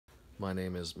My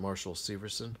name is Marshall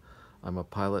Severson. I'm a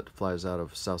pilot, flies out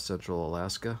of South Central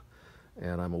Alaska,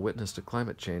 and I'm a witness to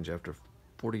climate change after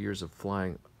 40 years of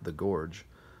flying the Gorge,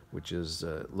 which is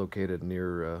located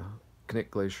near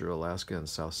Knik Glacier, Alaska, and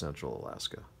South Central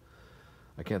Alaska.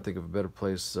 I can't think of a better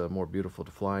place more beautiful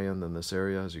to fly in than this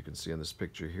area, as you can see in this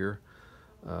picture here.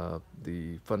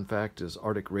 The fun fact is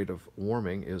Arctic rate of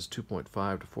warming is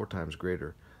 2.5 to 4 times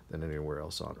greater than anywhere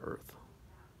else on Earth.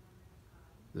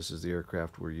 This is the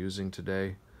aircraft we're using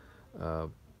today.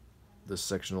 This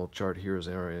sectional chart here is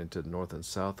oriented north and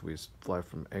south. We fly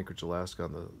from Anchorage, Alaska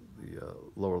on the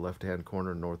lower left-hand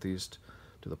corner northeast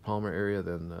to the Palmer area,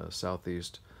 then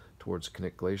southeast towards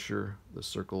Knik Glacier. The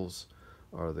circles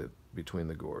are between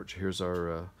the gorge. Here's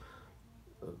our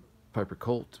Piper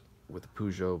Colt with the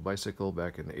Peugeot bicycle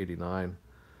back in '89,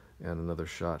 and another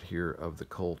shot here of the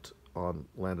Colt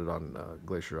landed on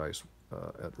glacier ice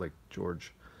at Lake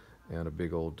Gorge, and a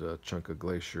big old chunk of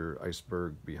glacier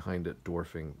iceberg behind it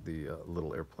dwarfing the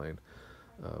little airplane,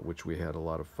 which we had a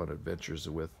lot of fun adventures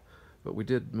with. But we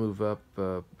did move up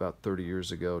about 30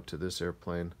 years ago to this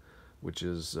airplane, which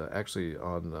is actually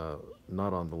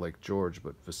not on the Lake Gorge,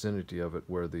 but vicinity of it,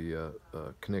 where the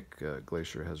Knik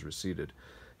Glacier has receded.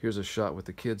 Here's a shot with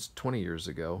the kids 20 years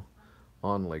ago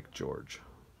on Lake Gorge.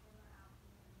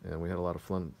 And we had a lot of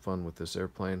fun with this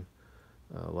airplane.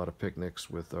 A lot of picnics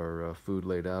with our food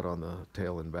laid out on the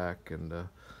tail and back, and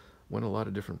went a lot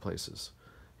of different places.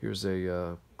 Here's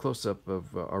a close-up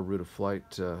of our route of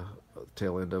flight,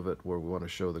 tail end of it, where we want to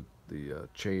show the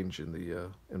change in the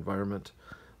environment.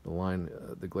 The line,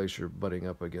 the glacier butting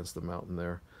up against the mountain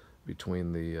there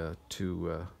between the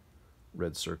two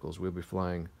red circles. We'll be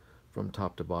flying from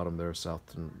top to bottom there,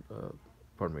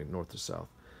 north to south.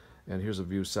 And here's a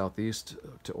view southeast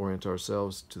to orient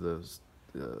ourselves. To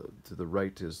the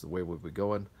right is the way we'll be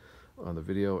going on the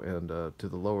video, and to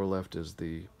the lower left is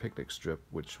the picnic strip,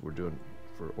 which we're doing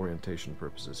for orientation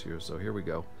purposes here. So here we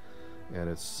go, and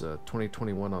it's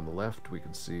 2021 on the left. We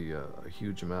can see a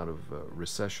huge amount of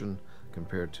recession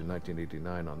compared to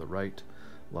 1989 on the right.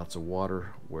 Lots of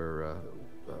water where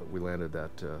we landed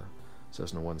that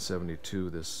Cessna 172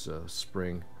 this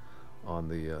spring on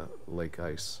the lake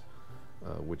ice,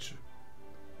 on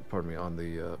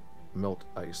the melt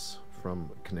ice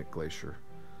from Knik Glacier.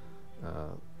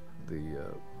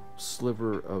 The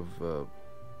sliver of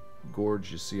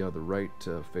gorge you see on the right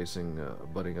facing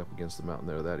butting up against the mountain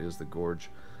there, that is the gorge.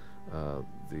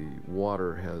 The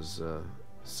water has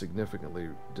significantly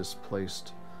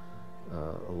displaced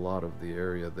a lot of the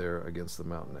area there against the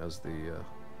mountain as the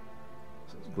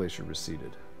glacier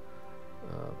receded.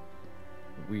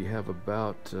 We have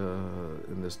about,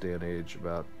 in this day and age,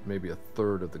 about maybe a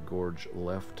third of the gorge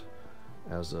left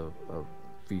as a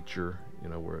feature,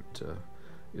 where it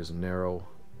is narrow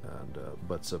and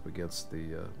butts up against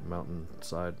the mountain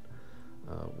side.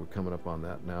 We're coming up on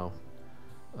that now.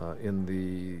 In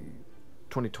the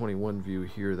 2021 view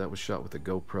here, that was shot with a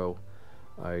GoPro.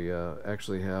 I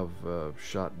actually have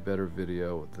shot better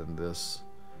video than this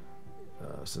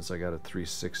since I got a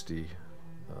 360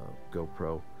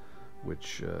 GoPro,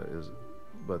 which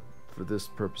but for this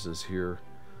purposes here,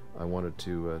 I wanted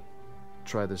to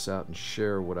try this out and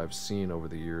share what I've seen over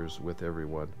the years with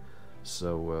everyone.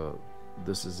 So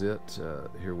this is it.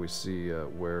 Here we see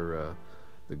where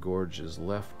the gorge is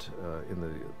left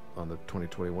on the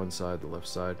 2021 side, the left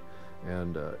side,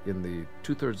 and in the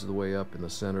 2/3 of the way up in the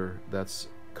center, that's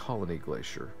Colony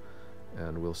Glacier,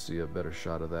 and we'll see a better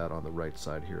shot of that on the right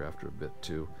side here after a bit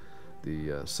too.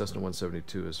 The Cessna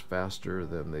 172 is faster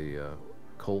than the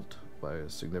Colt by a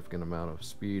significant amount of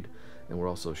speed, and we're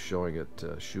also showing it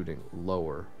shooting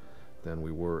lower than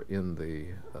we were in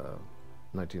the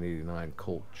 1989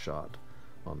 Colt shot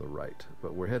on the right.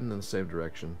 But we're heading in the same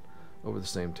direction, over the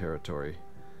same territory,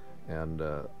 and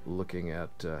looking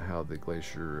at how the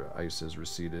glacier ice has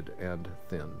receded and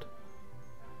thinned.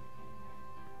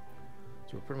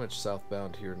 So we're pretty much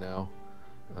southbound here now.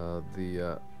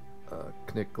 The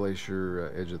Knik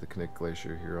Glacier, edge of the Knik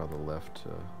Glacier here on the left.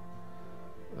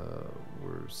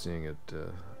 We're seeing it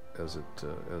as it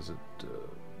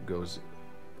goes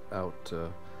out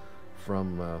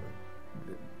from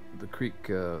the creek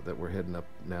that we're heading up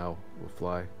now. Will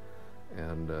fly,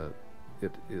 and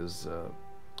it is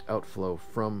outflow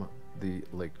from the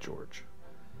Lake Gorge.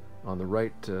 On the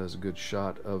right is a good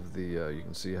shot of the. You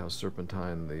can see how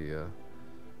serpentine the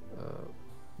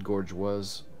gorge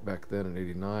was back then in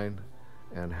 '89,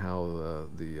 and how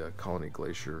the Colony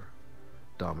Glacier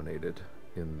dominated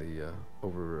in the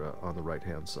over on the right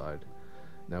hand side.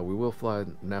 Now we will fly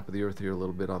nap of the earth here a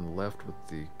little bit on the left with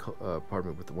the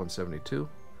with the 172,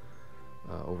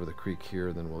 over the creek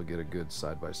here, then we'll get a good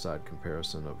side-by-side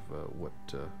comparison of what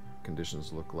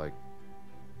conditions look like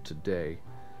today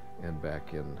and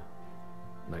back in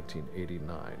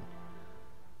 1989.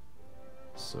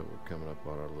 So we're coming up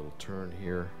on our little turn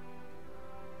here,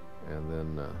 and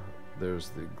then there's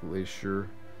the Glacier,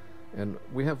 and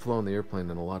we have flown the airplane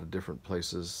in a lot of different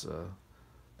places,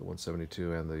 the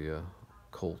 172 and the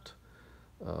Colt.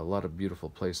 A lot of beautiful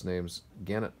place names.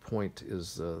 Gannett Point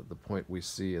is the point we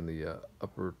see in the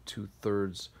upper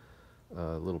 2/3,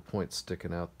 little point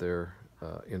sticking out there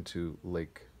into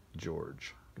Lake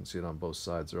George. You can see it on both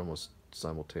sides. They're almost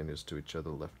simultaneous to each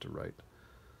other, left to right.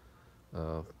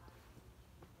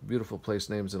 Beautiful place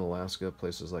names in Alaska,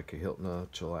 places like Kahiltna,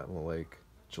 Chillatla Lake,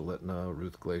 Chilitna,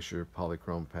 Ruth Glacier,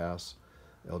 Polychrome Pass,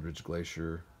 Eldridge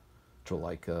Glacier,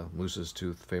 Trolika, Moose's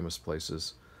Tooth, famous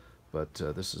places. But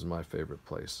this is my favorite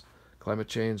place. Climate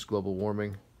change, global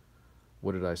warming,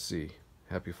 what did I see?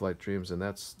 Happy flight dreams, and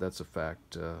that's a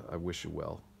fact. I wish you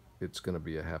well. It's going to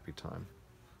be a happy time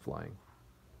flying.